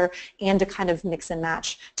it later, and to kind of mix and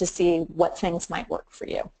match to see what things might work for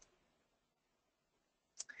you.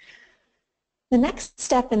 The next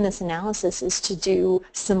step in this analysis is to do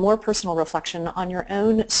some more personal reflection on your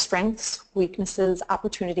own strengths, weaknesses,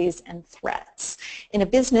 opportunities, and threats. In a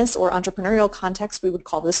business or entrepreneurial context, we would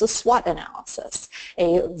call this a SWOT analysis,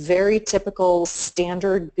 a very typical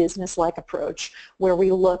standard business-like approach where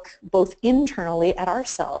we look both internally at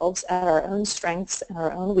ourselves, at our own strengths and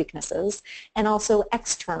our own weaknesses, and also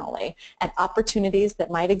externally at opportunities that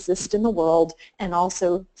might exist in the world and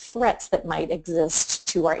also threats that might exist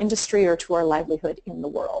to our industry or to our livelihood in the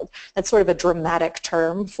world. That's sort of a dramatic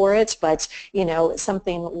term for it, but you know,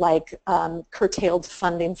 something like curtailed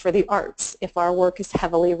funding for the arts, if our work is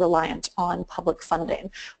heavily reliant on public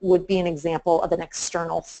funding, would be an example of an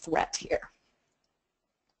external threat here.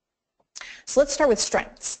 So let's start with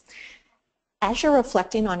strengths. As you're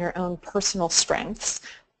reflecting on your own personal strengths,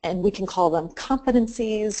 and we can call them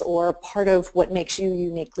competencies or part of what makes you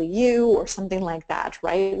uniquely you or something like that,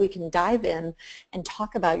 right? We can dive in and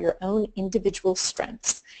talk about your own individual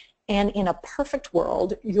strengths. And in a perfect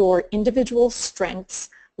world, your individual strengths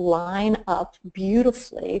line up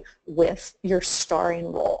beautifully with your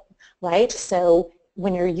starring role, right? So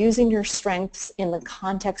when you're using your strengths in the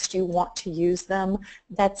context you want to use them,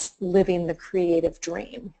 that's living the creative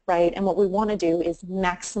dream, right? And what we want to do is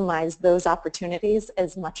maximize those opportunities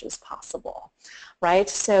as much as possible, right?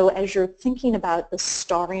 So as you're thinking about the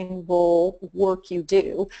starring role work you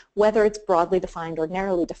do, whether it's broadly defined or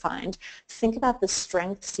narrowly defined, think about the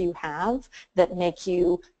strengths you have that make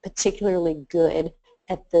you particularly good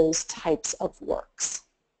at those types of works.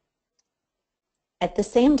 At the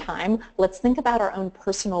same time, let's think about our own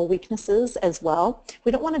personal weaknesses as well.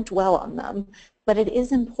 We don't want to dwell on them, but it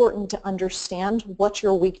is important to understand what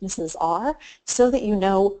your weaknesses are so that you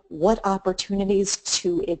know what opportunities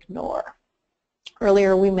to ignore.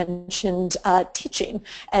 Earlier we mentioned teaching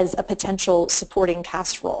as a potential supporting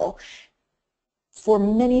cast role. For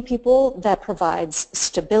many people, that provides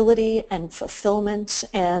stability and fulfillment,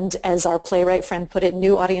 and as our playwright friend put it,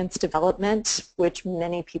 new audience development, which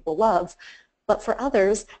many people love. But for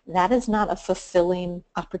others, that is not a fulfilling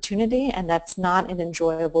opportunity, and that's not an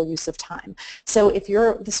enjoyable use of time. So if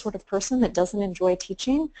you're the sort of person that doesn't enjoy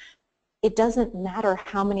teaching, it doesn't matter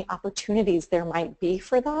how many opportunities there might be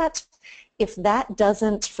for that. If that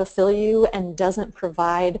doesn't fulfill you and doesn't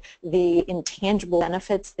provide the intangible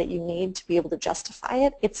benefits that you need to be able to justify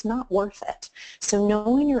it, it's not worth it. So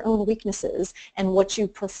knowing your own weaknesses and what you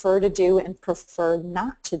prefer to do and prefer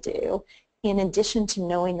not to do, in addition to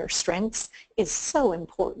knowing your strengths, is so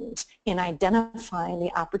important in identifying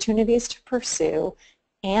the opportunities to pursue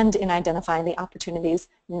and in identifying the opportunities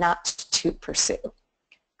not to pursue.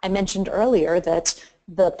 I mentioned earlier that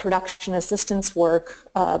the production assistance work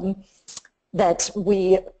that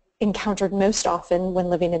we encountered most often when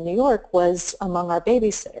living in New York was among our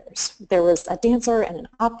babysitters. There was a dancer and an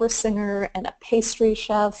opera singer and a pastry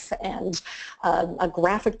chef and a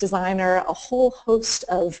graphic designer, a whole host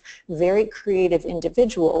of very creative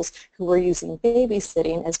individuals who were using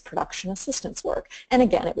babysitting as production assistance work. And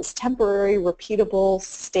again, it was temporary, repeatable,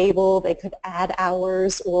 stable. They could add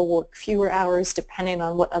hours or work fewer hours depending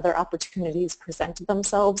on what other opportunities presented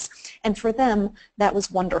themselves. And for them, that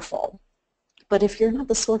was wonderful. But if you're not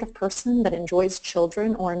the sort of person that enjoys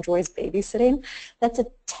children or enjoys babysitting, that's a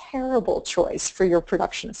terrible choice for your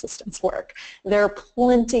production assistance work. There are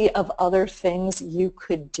plenty of other things you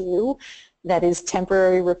could do that is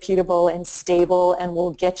temporary, repeatable, and stable and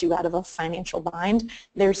will get you out of a financial bind.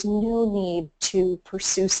 There's no need to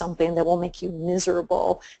pursue something that will make you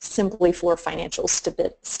miserable simply for financial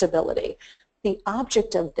stability. The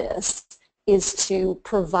object of this is to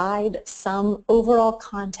provide some overall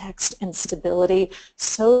context and stability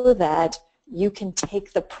so that you can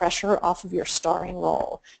take the pressure off of your starring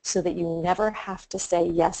role, so that you never have to say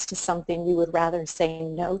yes to something you would rather say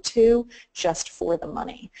no to just for the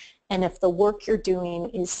money. And if the work you're doing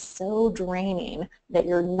is so draining that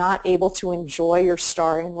you're not able to enjoy your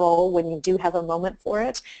starring role when you do have a moment for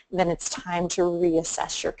it, then it's time to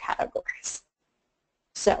reassess your categories.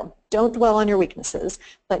 So don't dwell on your weaknesses,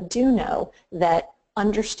 but do know that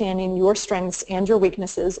understanding your strengths and your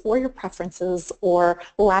weaknesses or your preferences or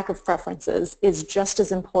lack of preferences is just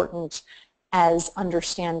as important as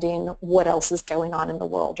understanding what else is going on in the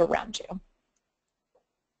world around you.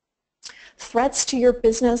 Threats to your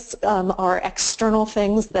business are external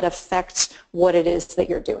things that affect what it is that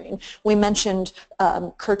you're doing. We mentioned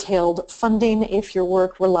curtailed funding if your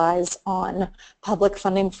work relies on public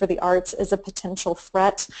funding for the arts as a potential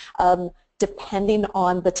threat. Depending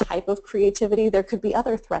on the type of creativity, there could be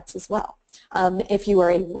other threats as well. If you are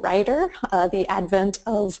a writer, the advent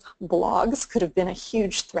of blogs could have been a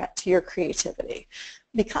huge threat to your creativity,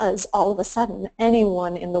 because all of a sudden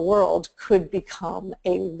anyone in the world could become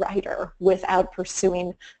a writer without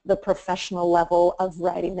pursuing the professional level of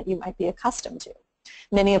writing that you might be accustomed to.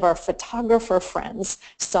 Many of our photographer friends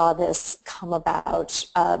saw this come about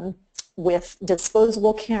with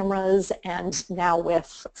disposable cameras, and now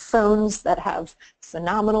with phones that have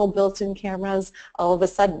phenomenal built-in cameras. All of a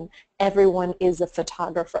sudden everyone is a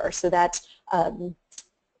photographer, so that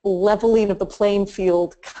leveling of the playing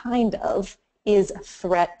field kind of is a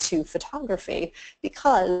threat to photography,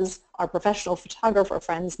 because our professional photographer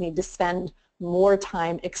friends need to spend more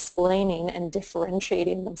time explaining and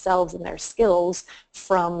differentiating themselves and their skills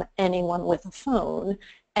from anyone with a phone.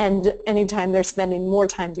 And anytime they're spending more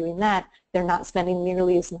time doing that, they're not spending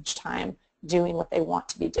nearly as much time doing what they want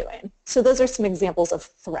to be doing. So those are some examples of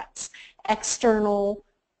threats. External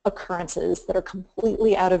occurrences that are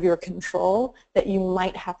completely out of your control that you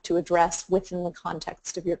might have to address within the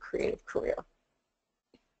context of your creative career.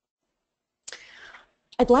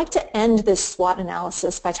 I'd like to end this SWOT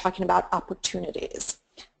analysis by talking about opportunities.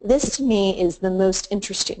 This to me is the most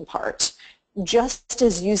interesting part. Just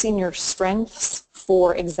as using your strengths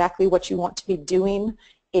for exactly what you want to be doing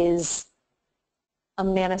is a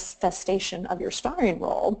manifestation of your starring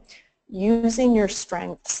role, using your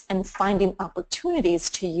strengths and finding opportunities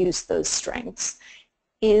to use those strengths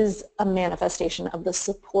is a manifestation of the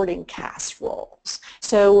supporting cast roles.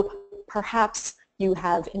 So perhaps you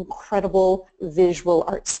have incredible visual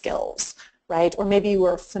art skills, right? Or maybe you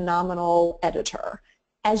are a phenomenal editor.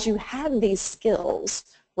 As you have these skills,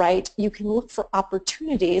 right, you can look for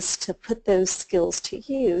opportunities to put those skills to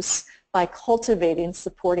use by cultivating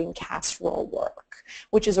supporting cast role work,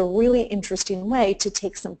 which is a really interesting way to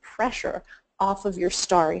take some pressure off of your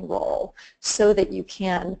starring role so that you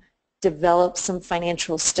can develop some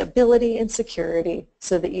financial stability and security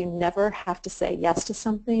so that you never have to say yes to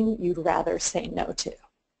something you'd rather say no to.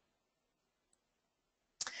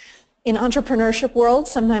 In entrepreneurship world,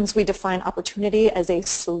 sometimes we define opportunity as a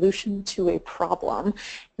solution to a problem,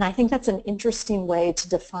 and I think that's an interesting way to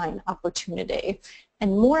define opportunity.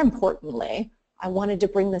 And more importantly, I wanted to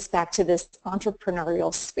bring this back to this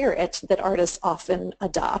entrepreneurial spirit that artists often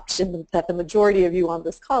adopt, and that the majority of you on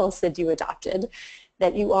this call said you adopted,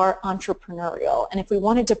 that you are entrepreneurial. And if we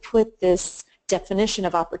wanted to put this definition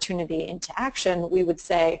of opportunity into action, we would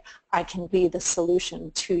say, I can be the solution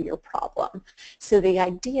to your problem. So the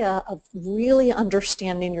idea of really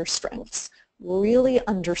understanding your strengths, really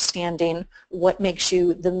understanding what makes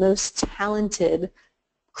you the most talented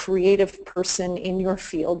creative person in your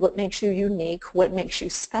field, what makes you unique, what makes you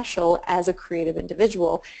special as a creative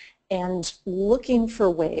individual, and looking for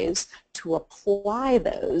ways to apply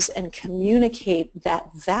those and communicate that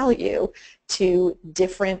value to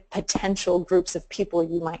different potential groups of people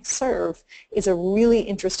you might serve is a really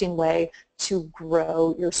interesting way to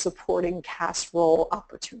grow your supporting cast role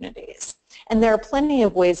opportunities. And there are plenty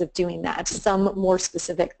of ways of doing that, some more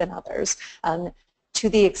specific than others. To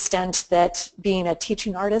the extent that being a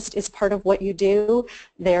teaching artist is part of what you do,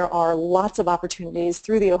 there are lots of opportunities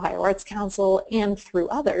through the Ohio Arts Council and through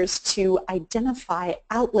others to identify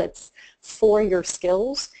outlets for your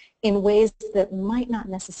skills in ways that might not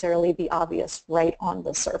necessarily be obvious right on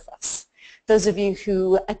the surface. Those of you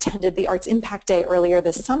who attended the Arts Impact Day earlier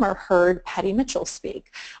this summer heard Patty Mitchell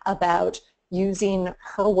speak about using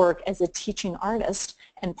her work as a teaching artist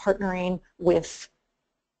and partnering with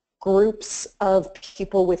groups of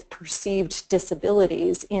people with perceived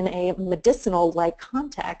disabilities in a medicinal-like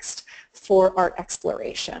context for art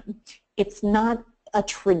exploration. It's not a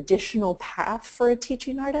traditional path for a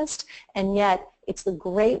teaching artist, and yet it's a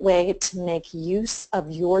great way to make use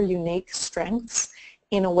of your unique strengths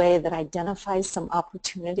in a way that identifies some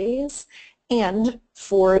opportunities and,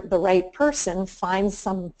 for the right person, find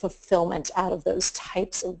some fulfillment out of those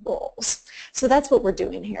types of roles. So that's what we're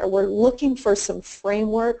doing here. We're looking for some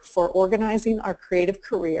framework for organizing our creative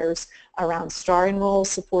careers around starring roles,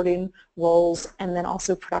 supporting roles, and then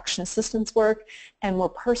also production assistance work. And we're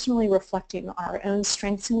personally reflecting our own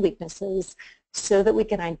strengths and weaknesses so that we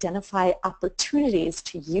can identify opportunities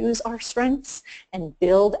to use our strengths and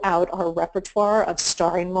build out our repertoire of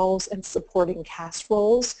starring roles and supporting cast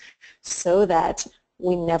roles so that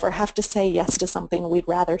we never have to say yes to something we'd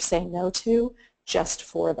rather say no to just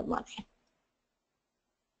for the money.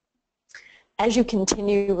 As you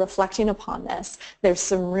continue reflecting upon this, there's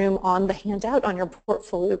some room on the handout on your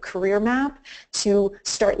portfolio career map to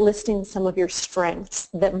start listing some of your strengths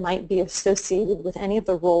that might be associated with any of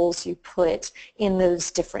the roles you put in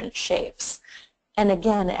those different shapes. And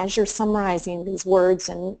again, as you're summarizing these words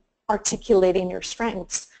and articulating your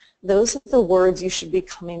strengths, those are the words you should be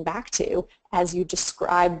coming back to as you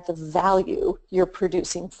describe the value you're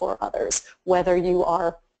producing for others, whether you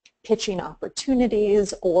are pitching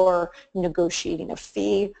opportunities or negotiating a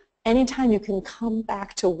fee. Anytime you can come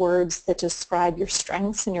back to words that describe your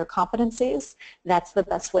strengths and your competencies, that's the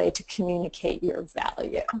best way to communicate your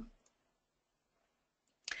value.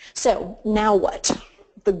 So now what?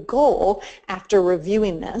 The goal, after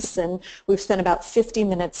reviewing this, and we've spent about 50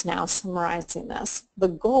 minutes now summarizing this, the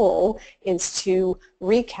goal is to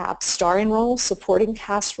recap starring roles, supporting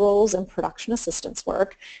cast roles, and production assistance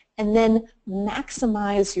work, and then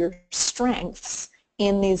maximize your strengths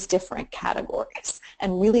in these different categories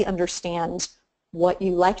and really understand what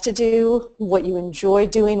you like to do, what you enjoy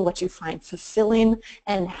doing, what you find fulfilling,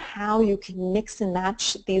 and how you can mix and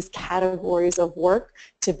match these categories of work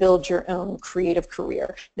to build your own creative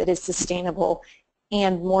career that is sustainable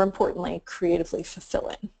and, more importantly, creatively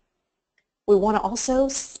fulfilling. We want to also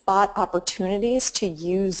spot opportunities to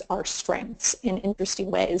use our strengths in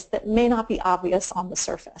interesting ways that may not be obvious on the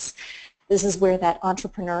surface. This is where that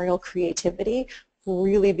entrepreneurial creativity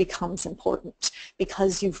really becomes important,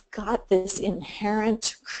 because you've got this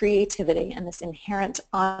inherent creativity and this inherent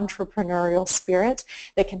entrepreneurial spirit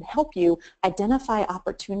that can help you identify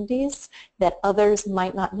opportunities that others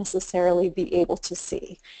might not necessarily be able to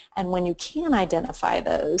see. And when you can identify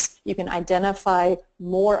those, you can identify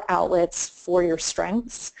more outlets for your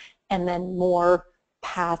strengths and then more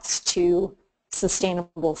paths to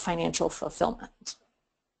sustainable financial fulfillment.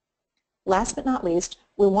 Last but not least,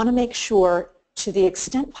 we want to make sure, to the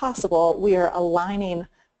extent possible, we are aligning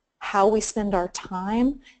how we spend our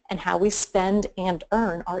time and how we spend and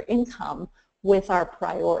earn our income with our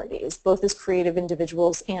priorities, both as creative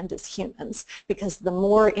individuals and as humans, because the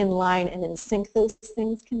more in line and in sync those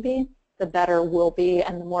things can be, the better we'll be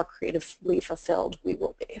and the more creatively fulfilled we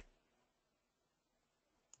will be.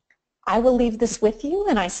 I will leave this with you,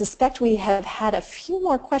 and I suspect we have had a few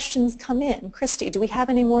more questions come in. Christy, do we have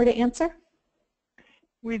any more to answer?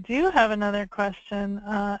 We do have another question,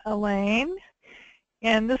 Elaine,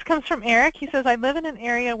 and this comes from Eric. He says, I live in an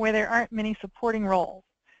area where there aren't many supporting roles.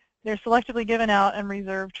 They're selectively given out and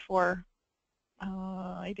reserved for,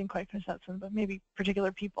 I didn't quite finish that sentence, but maybe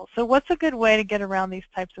particular people. So what's a good way to get around these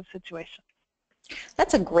types of situations?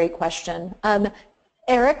 That's a great question.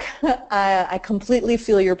 Eric, I completely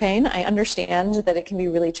feel your pain. I understand that it can be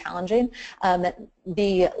really challenging.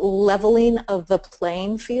 The leveling of the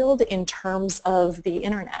playing field in terms of the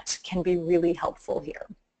internet can be really helpful here.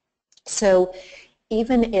 So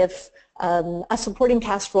even if a supporting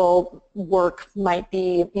cast role work might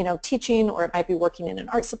be, teaching, or it might be working in an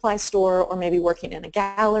art supply store, or maybe working in a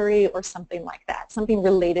gallery or something like that, something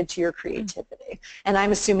related to your creativity. And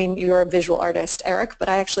I'm assuming you're a visual artist, Eric, but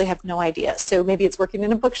I actually have no idea. So maybe it's working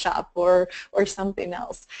in a bookshop or something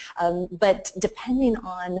else. But depending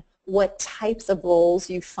on what types of roles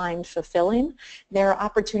you find fulfilling, there are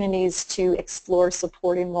opportunities to explore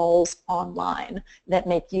supporting roles online that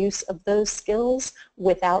make use of those skills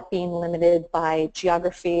without being limited by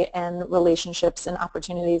geography and relationships and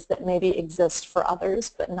opportunities that maybe exist for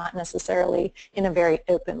others, but not necessarily in a very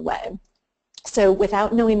open way. So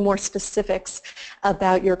without knowing more specifics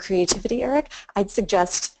about your creativity, Eric, I'd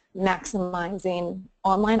suggest maximizing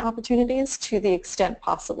online opportunities to the extent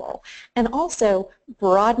possible, and also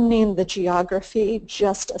broadening the geography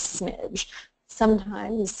just a smidge.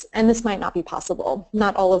 Sometimes, and this might not be possible,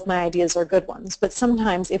 not all of my ideas are good ones, but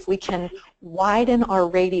sometimes if we can widen our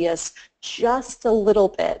radius just a little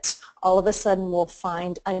bit, all of a sudden we'll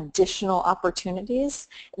find additional opportunities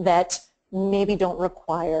that maybe don't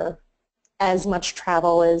require as much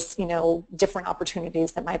travel as, different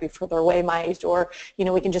opportunities that might be further away might, or,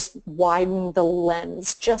 we can just widen the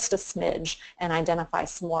lens just a smidge and identify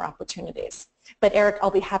some more opportunities. But Eric, I'll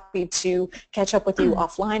be happy to catch up with you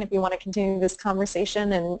offline if you want to continue this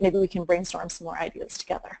conversation, and maybe we can brainstorm some more ideas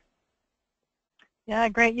together. Yeah,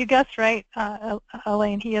 great. You guessed right,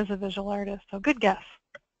 Elaine. He is a visual artist, so good guess.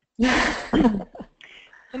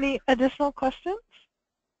 Any additional questions?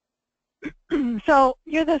 So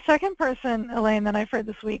you're the second person, Elaine, that I've heard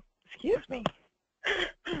this week. Excuse me.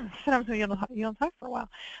 Sometimes you don't talk for a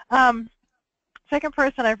while. Second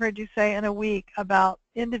person I've heard you say in a week about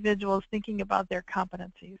individuals thinking about their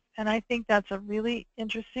competencies, and I think that's a really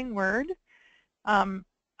interesting word.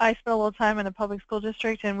 I spent a little time in a public school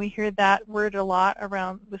district, and we hear that word a lot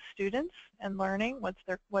around with students and learning. What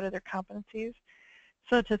are their competencies?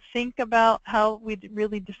 So to think about how we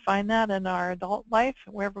really define that in our adult life,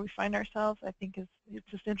 wherever we find ourselves, I think it's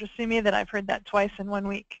just interesting to me that I've heard that twice in 1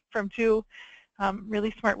 week from two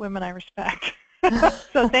really smart women I respect.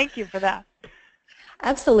 So thank you for that.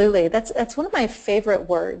 Absolutely. That's one of my favorite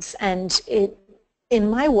words, and in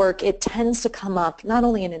my work it tends to come up not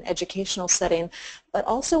only in an educational setting, but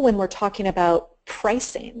also when we're talking about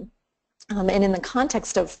pricing. And in the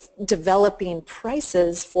context of developing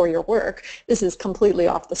prices for your work, this is completely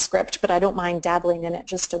off the script, but I don't mind dabbling in it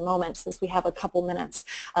just a moment since we have a couple minutes.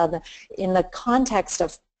 In the context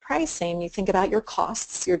of pricing, you think about your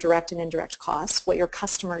costs, your direct and indirect costs, what your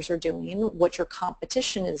customers are doing, what your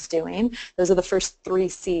competition is doing. Those are the first 3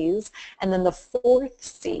 C's. And then the 4th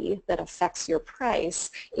C that affects your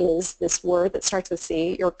price is this word that starts with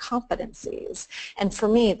C, your competencies. And for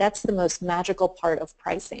me, that's the most magical part of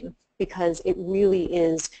pricing, because it really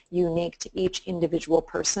is unique to each individual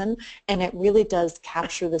person, and it really does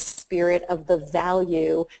capture the spirit of the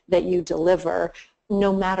value that you deliver,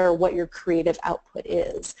 no matter what your creative output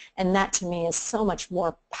is. And that to me is so much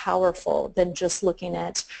more powerful than just looking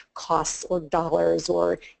at costs or dollars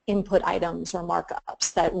or input items or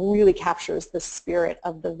markups. That really captures the spirit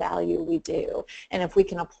of the value we do. And if we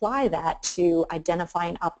can apply that to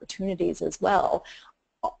identifying opportunities as well,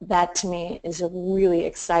 that to me is a really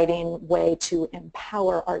exciting way to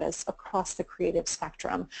empower artists across the creative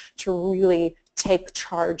spectrum to really take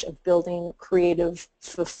charge of building creative,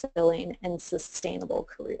 fulfilling, and sustainable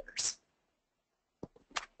careers.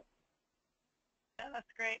 Yeah,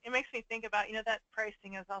 that's great. It makes me think about, that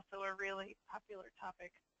pricing is also a really popular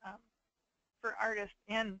topic for artists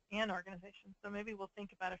and organizations. So maybe we'll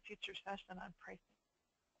think about a future session on pricing.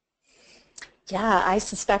 Yeah, I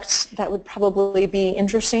suspect that would probably be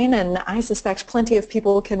interesting, and I suspect plenty of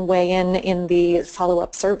people can weigh in the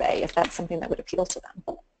follow-up survey if that's something that would appeal to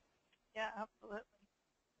them. Yeah, absolutely.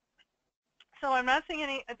 So I'm not seeing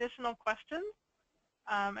any additional questions.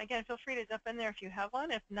 Again, feel free to jump in there if you have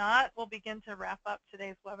one. If not, we'll begin to wrap up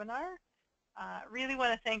today's webinar. Really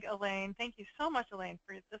want to thank Elaine. Thank you so much, Elaine,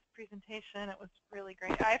 for this presentation. It was really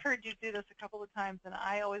great. I've heard you do this a couple of times, and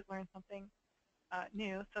I always learn something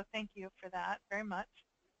new, so thank you for that very much.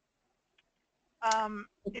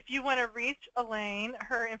 If you want to reach Elaine,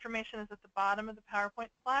 her information is at the bottom of the PowerPoint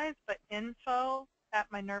slides, but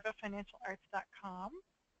info@minervafinancialarts.com.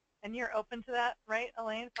 And you're open to that, right,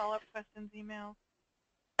 Elaine? Follow-up questions, emails?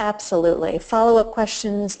 Absolutely. Follow-up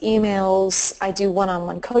questions, emails. I do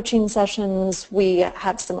one-on-one coaching sessions. We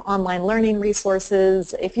have some online learning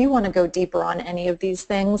resources. If you want to go deeper on any of these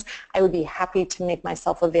things, I would be happy to make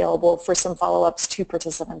myself available for some follow-ups to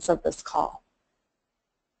participants of this call.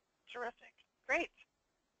 Terrific. Great.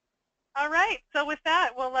 All right. So with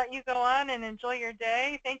that, we'll let you go on and enjoy your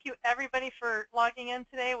day. Thank you, everybody, for logging in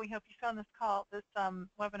today. We hope you found this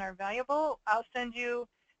webinar valuable. I'll send you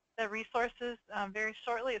the resources very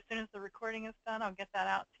shortly. As soon as the recording is done, I'll get that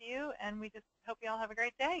out to you. And we just hope you all have a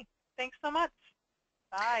great day. Thanks so much.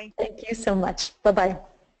 Bye. Thank you so much. Bye-bye.